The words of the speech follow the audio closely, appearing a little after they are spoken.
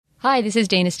Hi, this is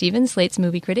Dana Stevens, Slate's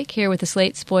movie critic, here with a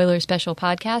Slate spoiler special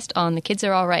podcast on The Kids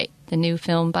Are All Right, the new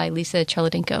film by Lisa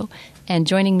Cholodenko. And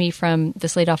joining me from the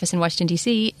Slate office in Washington,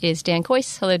 D.C. is Dan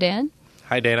Kois. Hello, Dan.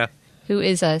 Hi, Dana. Who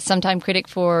is a sometime critic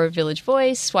for Village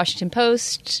Voice, Washington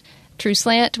Post, True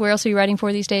Slant. Where else are you writing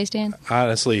for these days, Dan?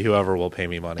 Honestly, whoever will pay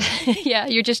me money. Yeah,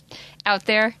 you're just out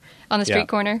there on the street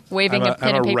corner waving a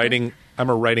pen and paper. I'm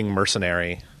a writing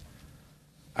mercenary,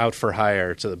 out for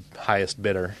hire to the highest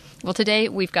bidder. Well, today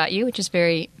we've got you, which is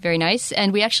very, very nice.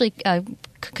 And we actually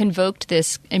convoked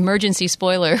this emergency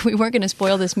spoiler. We weren't going to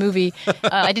spoil this movie.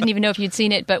 I didn't even know if you'd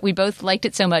seen it, but we both liked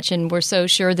it so much and we're so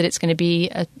sure that it's going to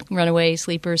be a runaway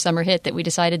sleeper summer hit that we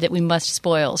decided that we must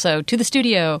spoil. So to the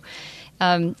studio.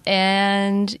 So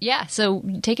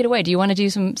take it away. Do you want to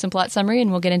do some plot summary and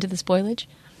we'll get into the spoilage?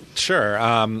 Sure.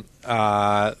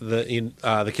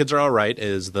 The Kids Are All Right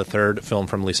is the third film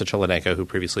from Lisa Cholodenko, who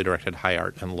previously directed High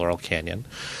Art and Laurel Canyon.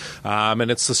 And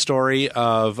it's the story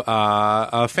of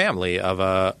a family, of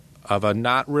a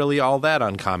not really all that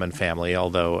uncommon family,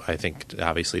 although I think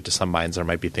obviously to some minds there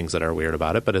might be things that are weird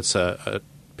about it. But it's a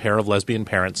pair of lesbian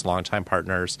parents, longtime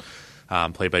partners,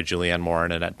 played by Julianne Moore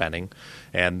and Annette Bening,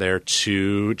 and their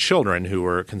two children who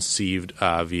were conceived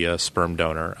via sperm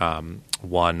donor.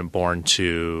 One born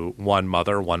to one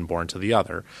mother, one born to the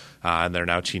other. And they're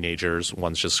now teenagers.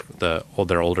 One's just their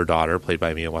older daughter, played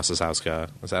by Mia Wasikowska.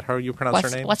 Is that how you pronounce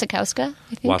her name? Wasikowska,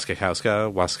 I think.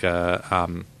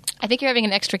 Wasikowska. I think you're having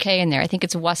an extra K in there. I think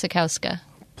it's Wasikowska.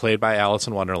 Played by Alice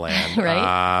in Wonderland.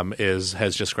 Right.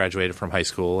 Has just graduated from high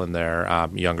school, and their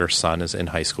younger son is in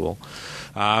high school.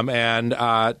 And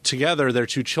together, their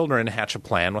two children hatch a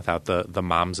plan without the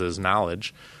mom's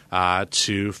knowledge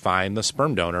to find the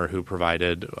sperm donor who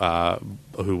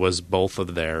was both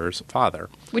of theirs father.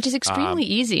 Which is extremely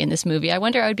easy in this movie. I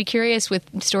would be curious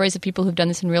with stories of people who've done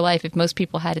this in real life if most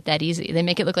people had it that easy. They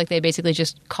make it look like they basically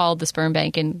just called the sperm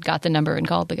bank and got the number and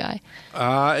called the guy.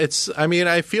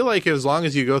 I feel like as long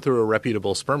as you go through a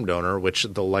reputable sperm donor, which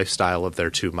the lifestyle of their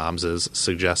two moms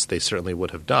suggests they certainly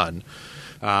would have done,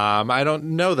 I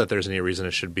don't know that there's any reason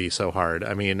it should be so hard.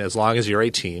 I mean, as long as you're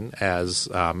 18, as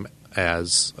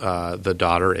the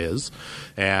daughter is,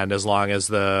 and as long as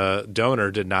the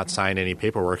donor did not sign any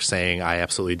paperwork saying I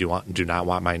absolutely do not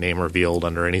want my name revealed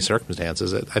under any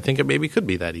circumstances, I think it maybe could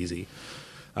be that easy.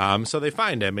 So they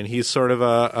find him, and he's sort of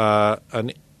a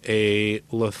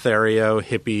Lothario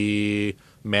hippie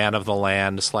man of the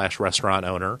land / restaurant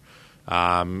owner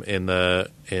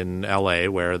in L.A.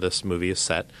 where this movie is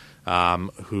set,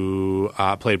 who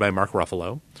played by Mark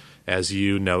Ruffalo. As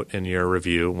you note in your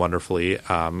review wonderfully,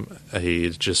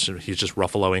 he's just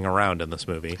Ruffaloing around in this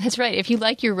movie. That's right. If you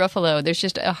like your Ruffalo, there's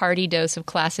just a hearty dose of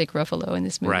classic Ruffalo in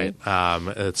this movie. Right.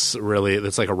 It's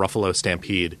like a Ruffalo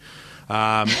stampede.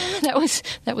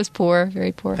 That was poor,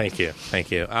 very poor. Thank you.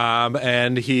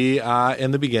 And he,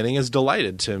 in the beginning, is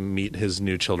delighted to meet his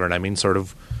new children. I mean, sort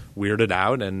of weirded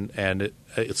out, and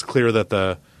it's clear that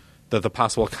the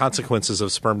possible consequences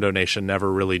of sperm donation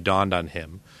never really dawned on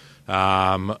him.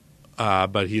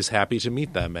 But he's happy to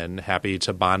meet them and happy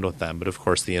to bond with them. But, of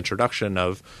course, the introduction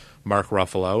of Mark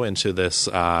Ruffalo into this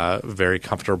very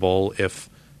comfortable, if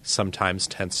sometimes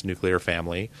tense, nuclear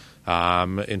family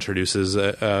introduces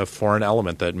a foreign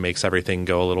element that makes everything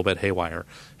go a little bit haywire.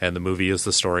 And the movie is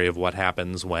the story of what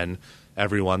happens when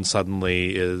everyone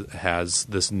suddenly has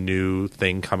this new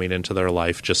thing coming into their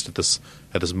life just at this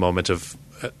moment of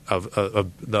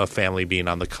the family being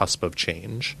on the cusp of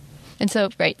change. And so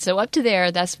up to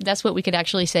there, that's what we could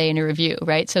actually say in a review,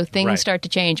 right? So things start to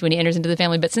change when he enters into the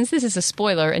family. But since this is a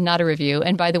spoiler and not a review,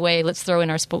 and by the way, let's throw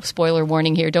in our spoiler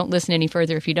warning here. Don't listen any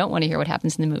further if you don't want to hear what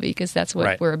happens in the movie, because that's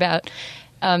what we're about.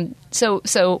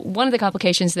 So one of the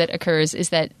complications that occurs is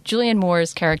that Julianne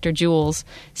Moore's character, Jules,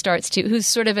 who's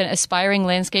sort of an aspiring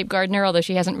landscape gardener, although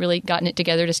she hasn't really gotten it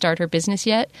together to start her business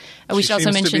yet. We should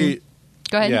also mention...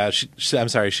 Go ahead. Yeah, I'm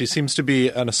sorry. She seems to be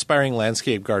an aspiring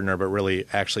landscape gardener, but really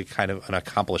actually kind of an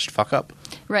accomplished fuck-up.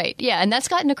 Right, yeah, and that's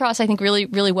gotten across, I think, really,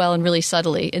 really well and really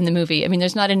subtly in the movie. I mean,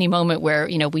 there's not any moment where,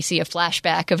 we see a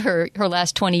flashback of her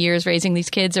last 20 years raising these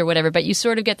kids or whatever, but you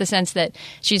sort of get the sense that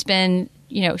she's been...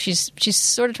 she's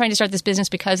sort of trying to start this business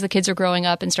because the kids are growing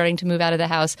up and starting to move out of the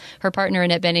house. Her partner,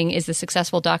 Annette Bening, is the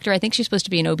successful doctor. I think she's supposed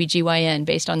to be an OBGYN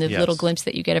based on the little glimpse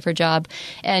that you get of her job.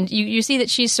 And you see that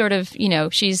she's sort of,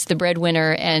 she's the breadwinner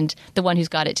and the one who's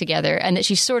got it together, and that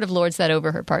she sort of lords that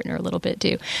over her partner a little bit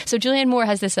too. So Julianne Moore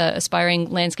has this aspiring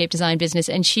landscape design business,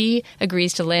 and she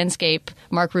agrees to landscape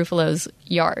Mark Ruffalo's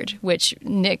yard, which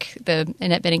Nick, the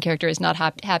Annette Bening character, is not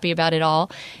happy about at all.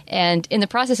 And in the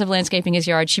process of landscaping his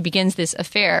yard, she begins this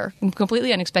affair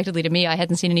completely unexpectedly to me. I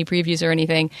hadn't seen any previews or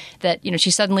anything that,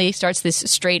 she suddenly starts this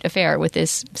straight affair with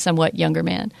this somewhat younger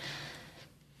man.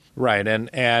 Right.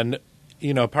 And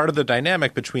part of the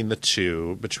dynamic between the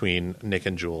two, between Nick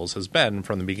and Jules, has been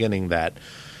from the beginning that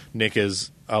Nick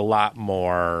is a lot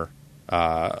more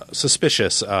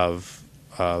suspicious of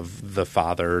the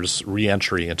father's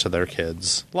reentry into their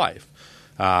kid's life.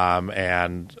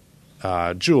 And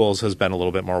Jules has been a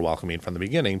little bit more welcoming from the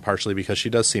beginning, partially because she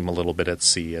does seem a little bit at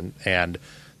sea, and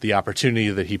the opportunity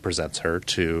that he presents her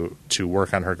to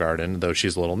work on her garden, though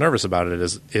she's a little nervous about it,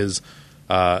 is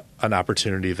an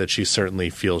opportunity that she certainly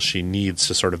feels she needs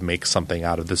to sort of make something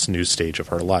out of this new stage of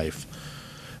her life.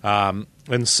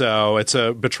 And so it's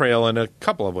a betrayal in a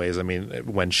couple of ways. I mean,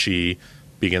 when she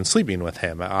begins sleeping with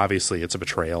him, obviously it's a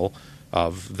betrayal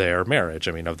of their marriage,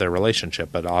 of their relationship,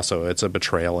 but also it's a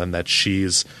betrayal in that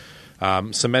she's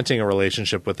cementing a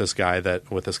relationship with this guy,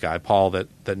 Paul,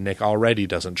 that Nick already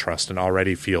doesn't trust and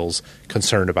already feels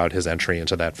concerned about his entry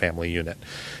into that family unit.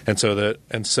 And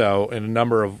so in a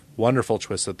number of wonderful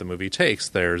twists that the movie takes,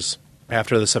 there's,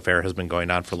 after this affair has been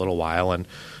going on for a little while and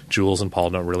Jules and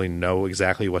Paul don't really know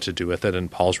exactly what to do with it,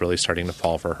 and Paul's really starting to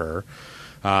fall for her,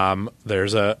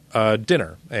 there's a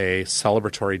dinner, a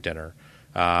celebratory dinner,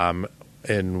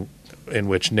 in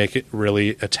which Nick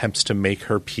really attempts to make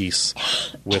her peace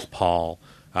with Paul.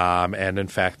 And in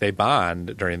fact, they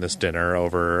bond during this dinner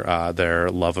over their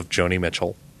love of Joni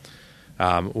Mitchell,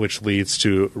 which leads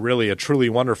to really a truly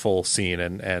wonderful scene.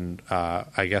 And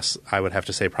I guess I would have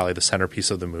to say probably the centerpiece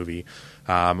of the movie,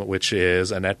 which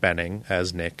is Annette Bening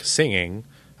as Nick singing.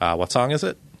 What song is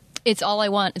it? It's All I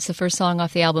Want. It's the first song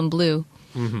off the album Blue.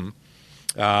 Mm-hmm.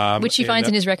 Which he finds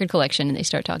in his record collection, and they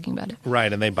start talking about it.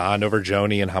 Right, and they bond over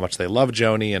Joni and how much they love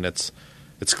Joni, and it's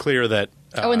clear that...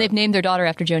 and they've named their daughter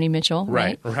after Joni Mitchell,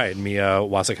 right? Right. Mia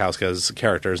Wasikowska's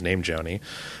character is named Joni.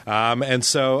 And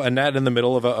so Annette, in the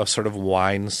middle of a sort of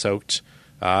wine-soaked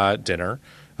dinner,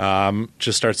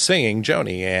 just starts singing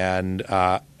Joni, and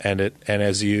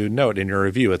as you note in your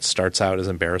review, it starts out as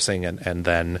embarrassing and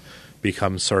then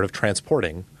becomes sort of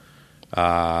transporting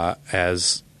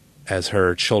as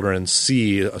her children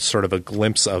see sort of a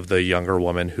glimpse of the younger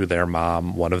woman who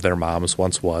one of their moms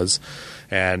once was.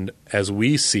 And as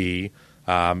we see,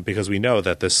 because we know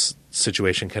that this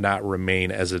situation cannot remain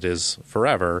as it is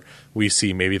forever, we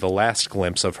see maybe the last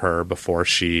glimpse of her before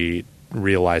she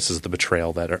realizes the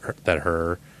betrayal that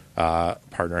her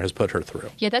partner has put her through.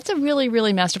 Yeah, that's a really,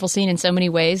 really masterful scene in so many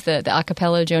ways, the a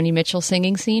cappella Joni Mitchell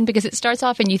singing scene, because it starts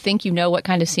off and you think you know what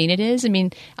kind of scene it is. I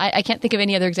mean, I can't think of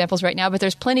any other examples right now, but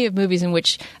there's plenty of movies in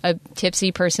which a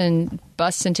tipsy person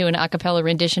busts into an a cappella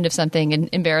rendition of something and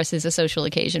embarrasses a social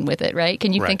occasion with it, right?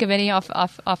 Can you think of any off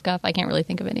cuff? I can't really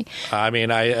think of any. I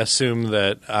mean, I assume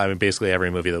that basically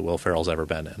every movie that Will Ferrell's ever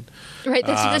been in. Right,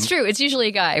 that's true. It's usually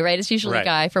a guy, right? It's usually a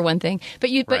guy for one thing.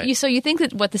 So you think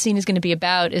that what the scene is going to be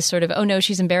about is sort of, oh no,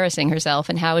 she's embarrassing herself,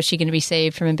 and how is she going to be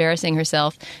saved from embarrassing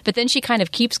herself? But then she kind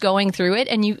of keeps going through it,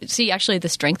 and you see actually the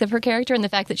strength of her character and the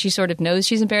fact that she sort of knows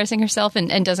she's embarrassing herself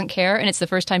and doesn't care. And it's the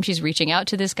first time she's reaching out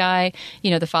to this guy,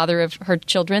 the father of her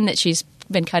children that she's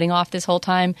been cutting off this whole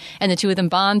time, and the two of them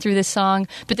bond through this song.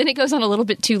 But then it goes on a little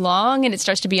bit too long and it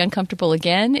starts to be uncomfortable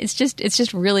again. It's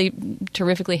just really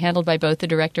terrifically handled by both the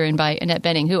director and by Annette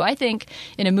Bening, who I think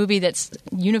in a movie that's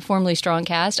uniformly strong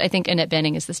cast, I think Annette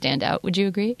Bening is the standout. Would you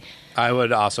agree? I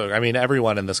would also. I mean,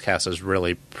 everyone in this cast is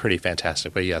really pretty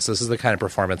fantastic. But yes, this is the kind of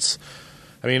performance.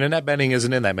 I mean, Annette Bening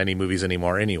isn't in that many movies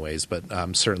anymore anyways, but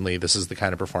certainly this is the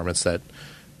kind of performance that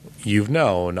you've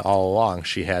known all along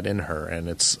she had in her, and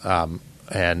it's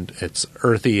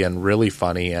earthy and really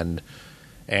funny and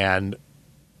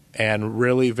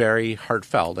really very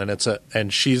heartfelt,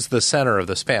 and she's the center of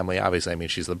this family. Obviously, I mean,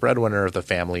 she's the breadwinner of the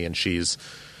family, and she's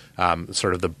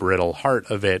sort of the brittle heart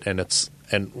of it.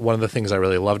 And one of the things I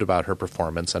really loved about her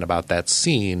performance and about that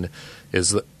scene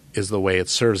is the way it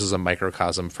serves as a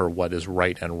microcosm for what is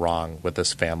right and wrong with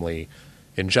this family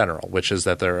in general, which is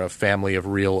that they're a family of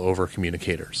real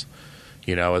over-communicators.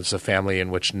 It's a family in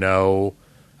which no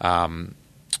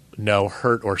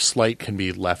hurt or slight can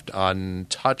be left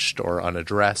untouched or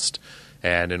unaddressed,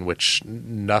 and in which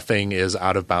nothing is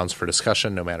out of bounds for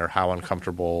discussion, no matter how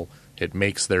uncomfortable it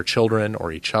makes their children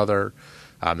or each other.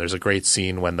 There's a great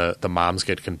scene when the moms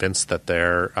get convinced that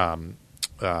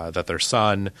their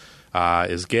son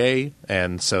is gay,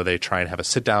 and so they try and have a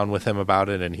sit down with him about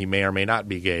it, and he may or may not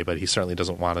be gay, but he certainly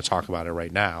doesn't want to talk about it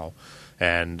right now.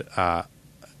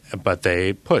 But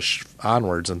they push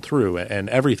onwards and through, and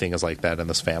everything is like that in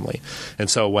this family. And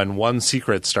so when one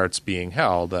secret starts being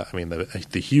held,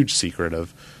 the huge secret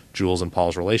of Jules and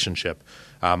Paul's relationship,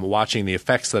 watching the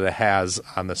effects that it has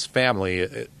on this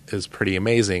family is pretty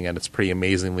amazing, and it's pretty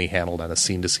amazingly handled on a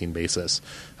scene-to-scene basis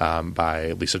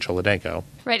by Lisa Cholodenko.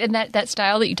 Right, and that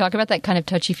style that you talk about, that kind of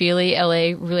touchy-feely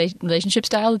LA relationship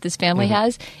style that this family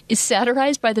has, is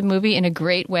satirized by the movie in a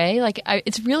great way. Like,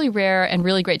 it's really rare and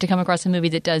really great to come across a movie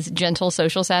that does gentle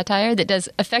social satire, that does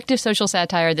effective social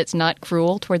satire that's not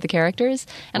cruel toward the characters.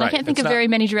 And I can't think of very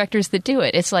many directors that do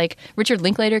it. It's like Richard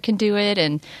Linklater can do it,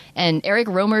 and Eric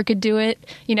Rohmer could do it,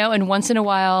 and once in a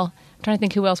while... I'm trying to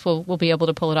think who else will be able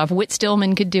to pull it off. Whit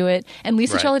Stillman could do it, and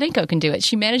Lisa Cholodenko can do it.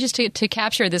 She manages to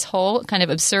capture this whole kind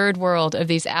of absurd world of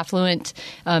these affluent,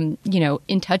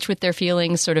 in touch with their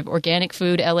feelings, sort of organic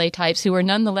food LA types who are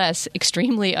nonetheless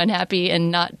extremely unhappy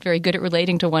and not very good at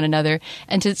relating to one another,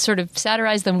 and to sort of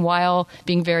satirize them while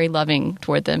being very loving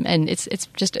toward them. And it's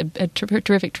just a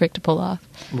terrific trick to pull off.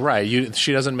 Right.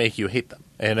 She doesn't make you hate them.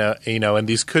 And, and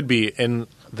these could be in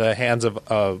the hands of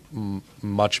a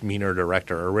much meaner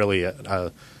director, or really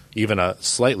even a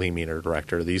slightly meaner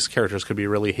director. These characters could be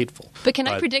really hateful. But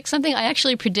I predict something? I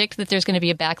actually predict that there's going to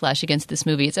be a backlash against this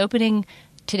movie. It's opening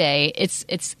today.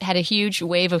 It's had a huge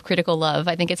wave of critical love.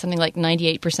 I think it's something like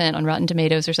 98% on Rotten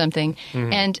Tomatoes or something.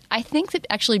 And I think that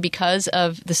actually because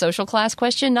of the social class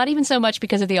question, not even so much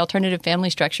because of the alternative family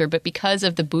structure, but because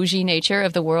of the bougie nature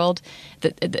of the world,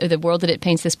 the world that it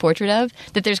paints this portrait of,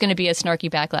 that there's going to be a snarky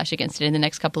backlash against it in the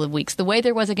next couple of weeks. The way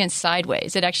there was against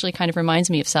Sideways, it actually kind of reminds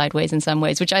me of Sideways in some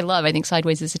ways, which I love. I think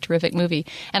Sideways is a terrific movie.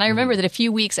 And I remember that a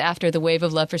few weeks after the wave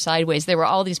of love for Sideways, there were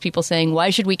all these people saying,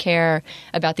 why should we care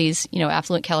about these,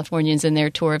 affluent Californians and their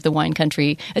tour of the wine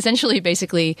country? Essentially,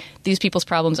 basically, these people's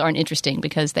problems aren't interesting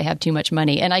because they have too much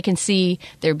money. And I can see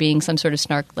there being some sort of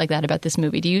snark like that about this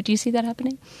movie. Do you see that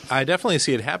happening? I definitely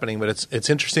see it happening, but it's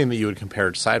interesting that you would compare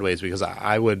it to Sideways, because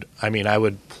I would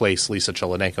place Lisa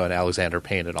Cholodenko and Alexander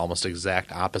Payne at almost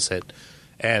exact opposite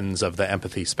ends of the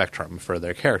empathy spectrum for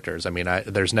their characters.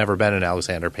 There's never been an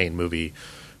Alexander Payne movie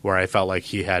where I felt like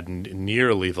he had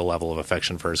nearly the level of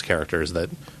affection for his characters that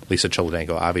Lisa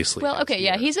Cholodenko obviously has. Okay,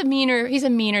 yeah, he's a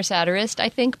meaner satirist, I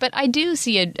think, but I do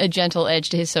see a gentle edge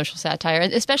to his social satire,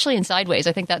 especially in Sideways.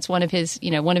 I think that's one of his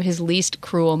least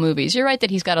cruel movies. You're right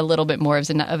that he's got a little bit more of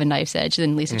a knife's edge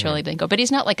than Lisa Cholodenko, but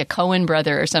he's not like a Coen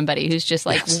brother or somebody who's just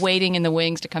like waiting in the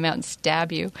wings to come out and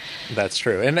stab you. That's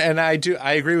true, and I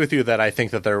agree with you that I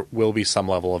think that there will be some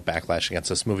level of backlash against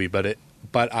this movie, but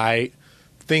I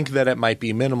think that it might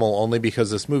be minimal only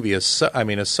because this movie is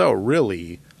so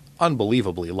really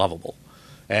unbelievably lovable.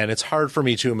 And it's hard for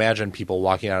me to imagine people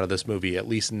walking out of this movie, at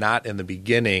least not in the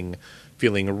beginning,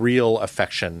 feeling real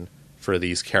affection for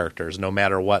these characters, no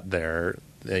matter what their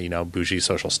bougie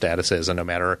social status is, and no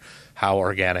matter how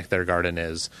organic their garden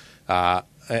is,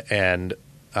 and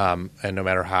no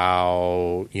matter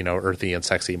how earthy and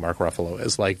sexy Mark Ruffalo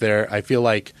is. I feel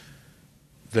like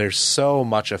there's so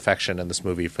much affection in this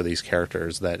movie for these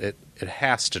characters that it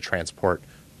has to transport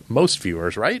most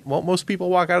viewers, right? Won't most people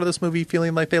walk out of this movie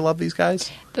feeling like they love these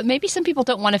guys? But maybe some people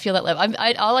don't want to feel that love.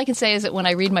 All I can say is that when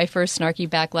I read my first snarky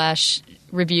backlash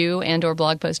review and or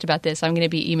blog post about this, I'm going to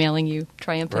be emailing you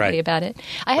triumphantly about it.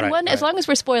 I had one, as long as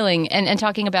we're spoiling and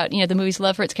talking about the movie's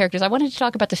love for its characters, I wanted to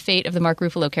talk about the fate of the Mark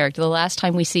Ruffalo character, the last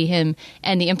time we see him,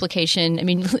 and the implication,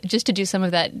 just to do some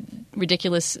of that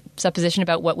ridiculous supposition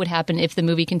about what would happen if the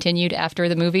movie continued after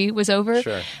the movie was over.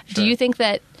 Sure. Do you think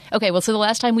that... Okay, well, so the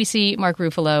last time we see Mark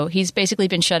Ruffalo, he's basically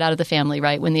been shut out of the family,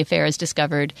 right, when the affair is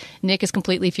discovered. Nick is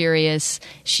completely furious.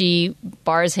 She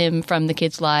bars him from the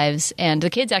kids' lives, and the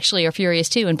kids actually are furious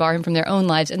too and bar him from their own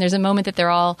lives. And there's a moment that they're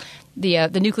all... The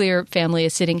nuclear family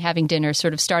is sitting having dinner,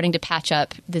 sort of starting to patch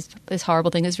up this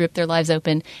horrible thing that's ripped their lives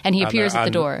open, and he appears at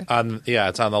the door.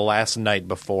 It's on the last night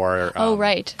before... Before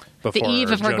the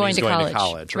eve of her going to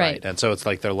college. Right. And so it's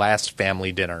like their last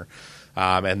family dinner.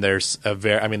 And there's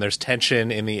there's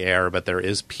tension in the air, but there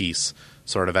is peace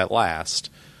sort of at last.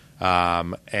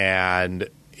 And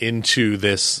into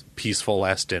this peaceful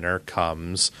last dinner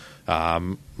comes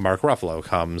Mark Ruffalo,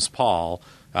 comes Paul,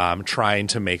 trying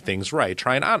to make things right.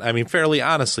 Fairly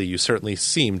honestly, you certainly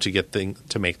seem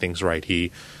to make things right.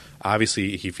 He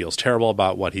feels terrible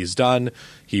about what he's done.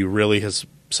 He really has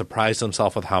surprised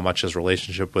himself with how much his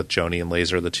relationship with Joni and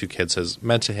Laser, the two kids, has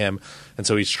meant to him. And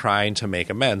so he's trying to make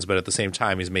amends, but at the same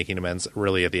time, he's making amends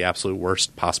really at the absolute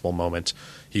worst possible moment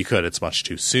he could. It's much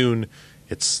too soon.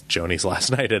 It's Joni's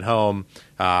last night at home.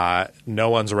 No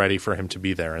one's ready for him to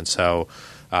be there. And so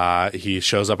he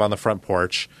shows up on the front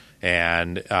porch,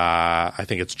 and I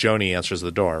think it's Joni answers the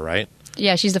door, right?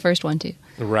 Yeah, she's the first one, too.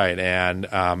 Right.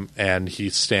 And he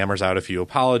stammers out a few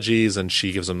apologies, and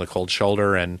she gives him the cold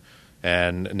shoulder, and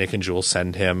Nick and Jules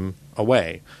send him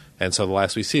away. And so the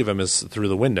last we see of him is through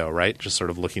the window, right? Just sort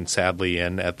of looking sadly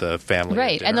in at the family.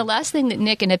 Right. And the last thing that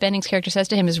Nick, Annette Bening's character, says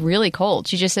to him is really cold.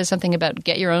 She just says something about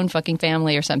get your own fucking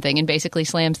family or something, and basically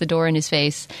slams the door in his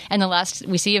face. And the last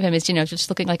we see of him is, just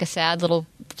looking like a sad little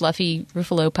fluffy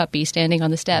Ruffalo puppy standing on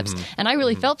the steps. And I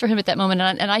really felt for him at that moment,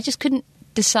 and I just couldn't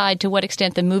decide to what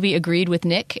extent the movie agreed with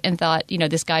Nick and thought,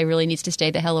 this guy really needs to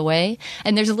stay the hell away.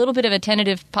 And there's a little bit of a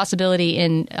tentative possibility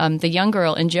in the young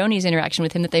girl and Joni's interaction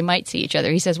with him that they might see each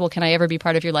other. He says, well, can I ever be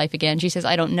part of your life again? She says,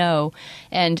 I don't know.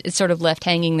 And it's sort of left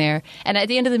hanging there. And at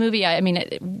the end of the movie,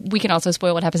 we can also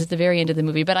spoil what happens at the very end of the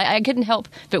movie, but I couldn't help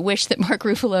but wish that Mark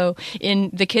Ruffalo in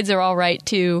The Kids Are All Right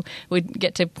Too would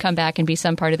get to come back and be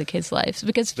some part of the kids' lives.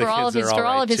 Because for all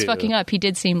of his fucking up, he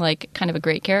did seem like kind of a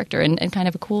great character and kind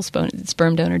of a cool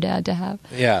sperm donor dad to have.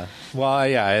 Yeah. Well,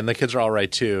 yeah, and The Kids Are All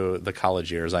Right Too, the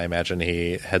college years, I imagine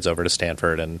he heads over to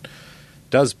Stanford and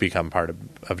does become part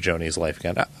of Joni's life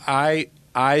again.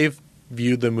 I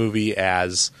viewed the movie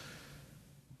as,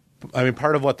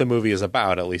 part of what the movie is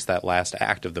about, at least that last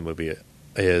act of the movie,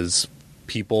 is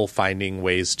people finding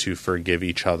ways to forgive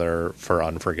each other for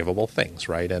unforgivable things,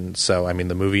 right? And so,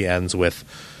 the movie ends with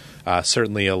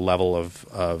certainly a level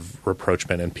of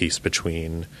rapprochement and peace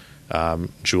between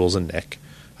Jules and Nick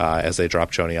as they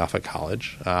drop Joni off at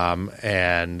college.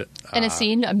 And a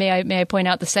scene, may I point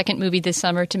out, the second movie this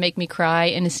summer to make me cry,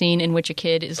 in a scene in which a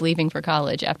kid is leaving for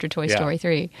college after Toy Story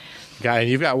 3. Guy, and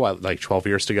you've got, 12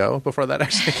 years to go before that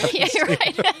actually happens? Yeah, you're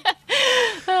right.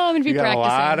 I'm going to be practicing. You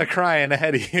got a lot of crying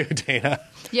ahead of you, Dana.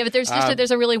 Yeah, but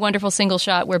there's a really wonderful single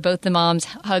shot where both the moms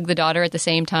hug the daughter at the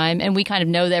same time, and we kind of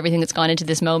know everything that's gone into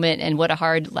this moment and what a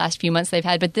hard last few months they've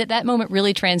had. But that moment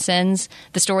really transcends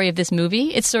the story of this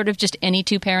movie. It's sort of just any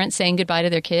two parents saying goodbye to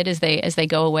their kid as they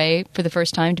go away for the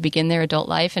first time to begin their adult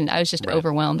life, and I was just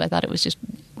overwhelmed. I thought it was just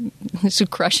so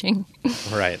crushing.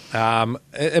 Right.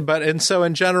 So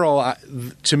in general,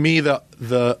 to me,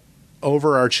 the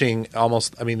overarching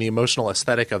the emotional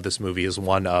aesthetic of this movie is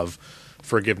one of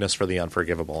forgiveness for the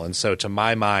unforgivable. And so to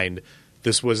my mind,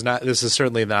 this is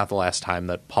certainly not the last time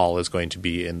that Paul is going to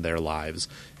be in their lives.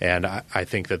 And I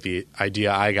think that the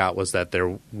idea I got was that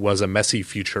there was a messy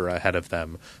future ahead of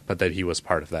them, but that he was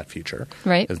part of that future.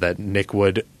 Right. Is that Nick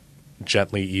would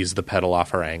gently ease the pedal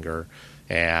off her anger,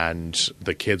 and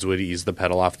the kids would ease the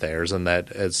pedal off theirs, and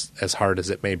that as hard as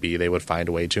it may be, they would find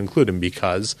a way to include him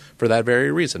for that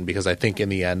very reason. Because I think in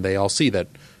the end, they all see that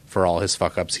for all his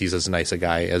fuck-ups, he's as nice a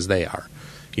guy as they are.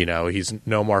 He's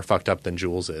no more fucked up than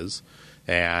Jules is,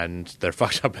 and they're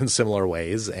fucked up in similar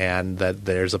ways, and that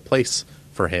there's a place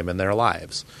for him in their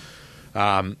lives.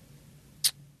 And,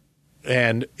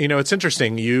 it's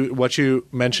interesting, what you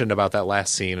mentioned about that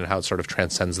last scene and how it sort of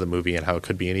transcends the movie and how it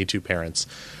could be any two parents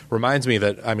reminds me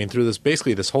that, through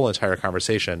this whole entire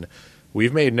conversation,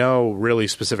 we've made no really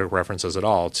specific references at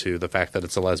all to the fact that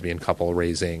it's a lesbian couple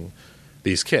raising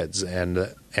these kids. And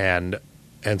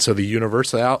so the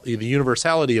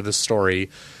universality of this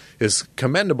story is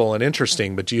commendable and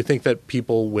interesting, but do you think that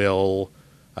people will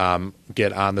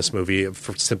get on this movie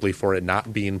simply for it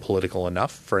not being political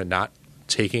enough, for it not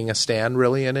taking a stand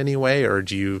really in any way, or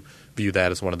do you view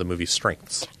that as one of the movie's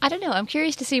strengths? I don't know. I'm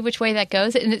curious to see which way that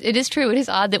goes. And it is true. It is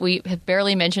odd that we have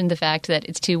barely mentioned the fact that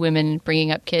it's two women bringing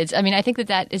up kids. I think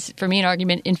that is, for me, an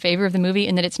argument in favor of the movie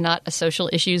in that it's not a social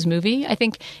issues movie. I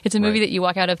think it's a movie that you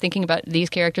walk out of thinking about these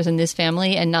characters and this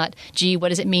family and not, gee, what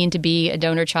does it mean to be a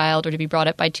donor child or to be brought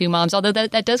up by two moms? Although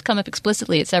that does come up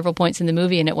explicitly at several points in the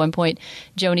movie. And at one point,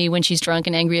 Joni, when she's drunk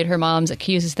and angry at her moms,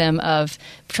 accuses them of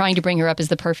trying to bring her up as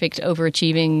the perfect,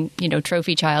 overachieving,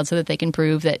 trophy child so that they can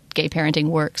prove that gay parenting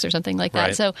works or something like that.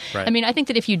 Right, so, right. I think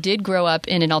that if you did grow up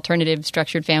in an alternative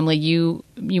structured family, you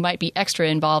might be extra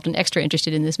involved and extra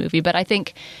interested in this movie. But I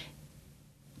think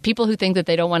people who think that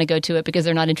they don't want to go to it because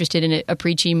they're not interested in a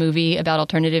preachy movie about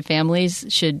alternative families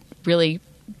should really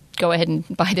go ahead and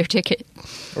buy their ticket.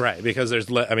 Right, because there's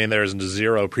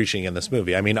zero preaching in this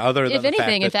movie. Other than if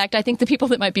anything, in fact, I think the people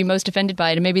that might be most offended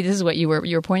by it, and maybe this is what you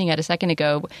were pointing at a second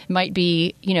ago, might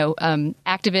be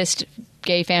activist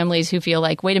gay families who feel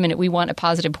like, wait a minute, we want a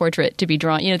positive portrait to be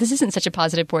drawn. This isn't such a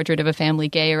positive portrait of a family,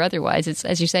 gay or otherwise. It's,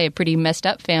 as you say, a pretty messed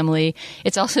up family.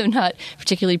 It's also not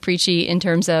particularly preachy in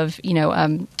terms of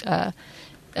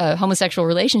homosexual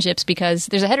relationships, because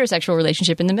there's a heterosexual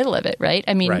relationship in the middle of it, right?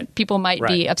 People might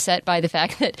be upset by the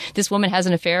fact that this woman has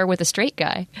an affair with a straight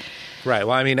guy. Right.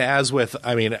 Well, as with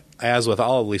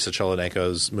all of Lisa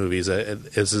Cholodenko's movies,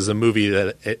 this is a movie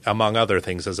that, among other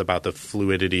things, is about the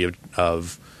fluidity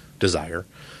of desire,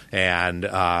 and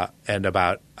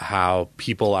about how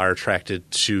people are attracted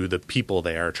to the people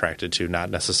they are attracted to, not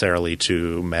necessarily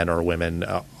to men or women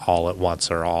all at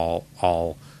once or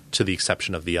all to the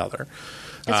exception of the other.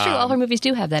 That's true. All her movies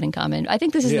do have that in common. I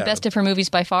think this is the best of her movies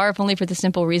by far, if only for the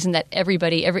simple reason that every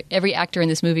actor in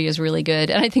this movie is really good.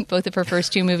 And I think both of her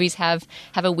first two movies have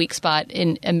a weak spot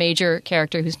in a major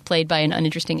character who's played by an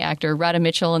uninteresting actor, Radha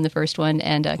Mitchell in the first one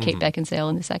and Kate Beckinsale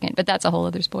in the second. But that's a whole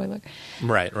other spoiler.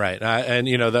 Right. And,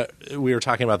 we were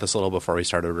talking about this a little before we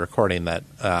started recording that,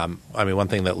 one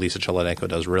thing that Lisa Cholodenko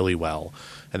does really well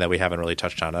and that we haven't really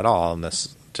touched on at all in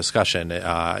this discussion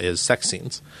is sex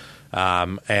scenes.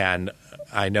 And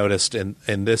I noticed in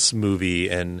this movie,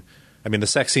 the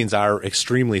sex scenes are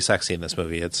extremely sexy in this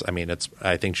movie. I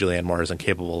think Julianne Moore is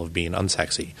incapable of being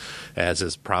unsexy, as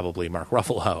is probably Mark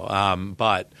Ruffalo.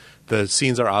 But the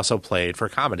scenes are also played for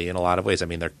comedy in a lot of ways. I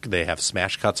mean, they have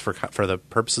smash cuts for the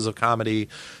purposes of comedy.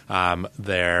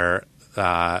 Julianne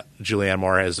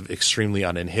Moore is extremely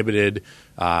uninhibited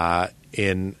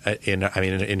in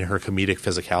her comedic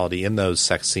physicality in those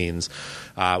sex scenes,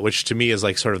 which to me is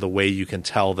like sort of the way you can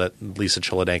tell that Lisa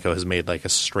Cholodenko has made like a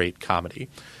straight comedy.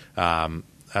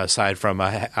 Aside from a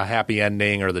happy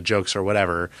ending or the jokes or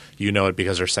whatever, it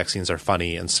because her sex scenes are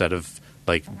funny instead of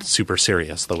like super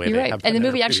serious the way You're they right. have. And the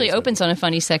movie actually opens on a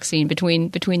funny sex scene between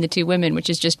the two women,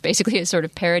 which is just basically a sort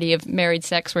of parody of married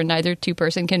sex where neither of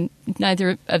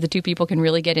the two people can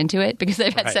really get into it because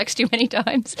they've had sex too many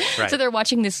times. Right. So they're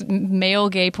watching this male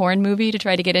gay porn movie to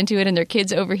try to get into it, and their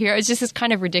kids over here. It's just this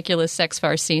kind of ridiculous sex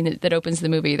farce scene that opens the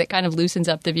movie that kind of loosens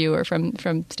up the viewer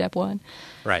from step one.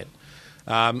 Right.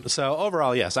 So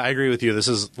overall, yes, I agree with you. This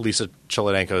is Lisa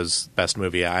Cholodenko's best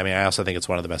movie. I also think it's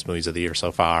one of the best movies of the year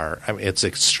so far. It's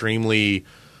extremely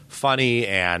funny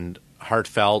and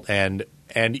heartfelt, and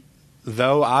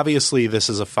though obviously this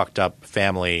is a fucked up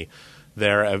family,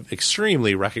 they're an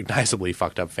extremely recognizably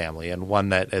fucked up family, and one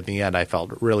that at the end I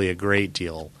felt really a great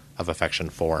deal of affection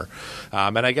for.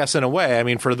 And I guess in a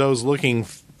way, for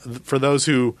those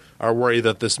who are worried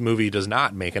that this movie does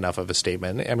not make enough of a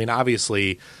statement,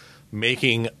 obviously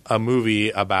making a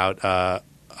movie about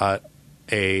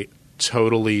a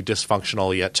totally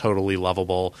dysfunctional yet totally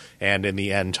lovable and in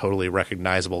the end totally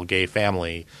recognizable gay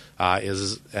family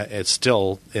it's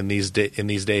still in these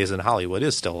days in Hollywood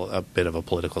is still a bit of a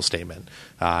political statement.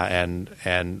 And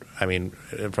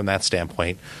from that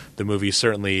standpoint, the movie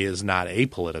certainly is not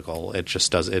apolitical. It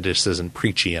just isn't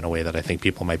preachy in a way that I think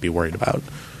people might be worried about.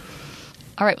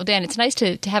 All right. Well, Dan, it's nice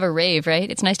to have a rave, right?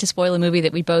 It's nice to spoil a movie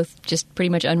that we both just pretty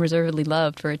much unreservedly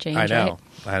loved for a change, I know.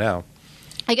 Right? I know.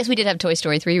 I guess we did have Toy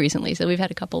Story 3 recently, so we've had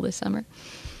a couple this summer.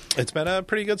 It's been a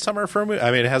pretty good summer for a movie.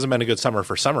 It hasn't been a good summer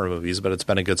for summer movies, but it's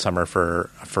been a good summer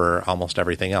for almost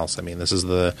everything else. This is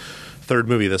the third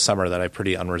movie this summer that I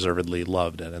pretty unreservedly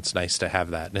loved, and it's nice to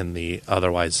have that in the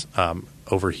otherwise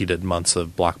overheated months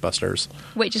of blockbusters.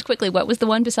 Wait, just quickly, what was the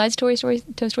one besides Toy Story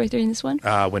 3 in this one?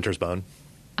 Winter's Bone.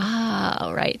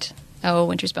 Ah, right. Oh,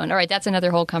 Winter's Bone. All right, that's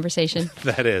another whole conversation.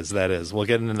 That is. We'll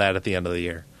get into that at the end of the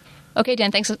year. Okay,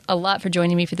 Dan, thanks a lot for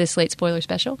joining me for this Slate Spoiler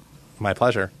Special. My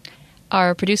pleasure.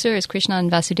 Our producer is Krishnan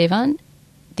Vasudevan.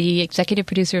 The executive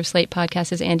producer of Slate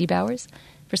Podcast is Andy Bowers.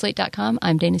 For Slate.com,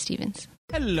 I'm Dana Stevens.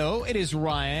 Hello, it is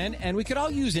Ryan, and we could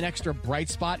all use an extra bright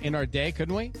spot in our day,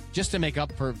 couldn't we? Just to make up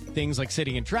for things like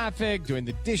sitting in traffic, doing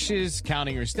the dishes,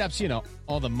 counting your steps,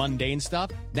 all the mundane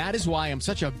stuff. That is why I'm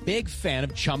such a big fan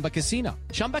of Chumba Casino.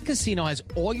 Chumba Casino has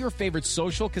all your favorite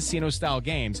social casino-style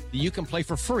games that you can play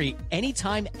for free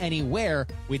anytime, anywhere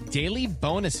with daily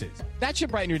bonuses. That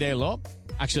should brighten your day a little.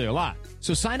 Actually, a lot.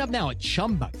 So sign up now at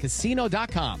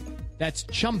ChumbaCasino.com. That's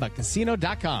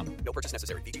ChumbaCasino.com. No purchase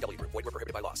necessary. VGW Group. Void where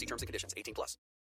prohibited by law. See terms and conditions. 18+.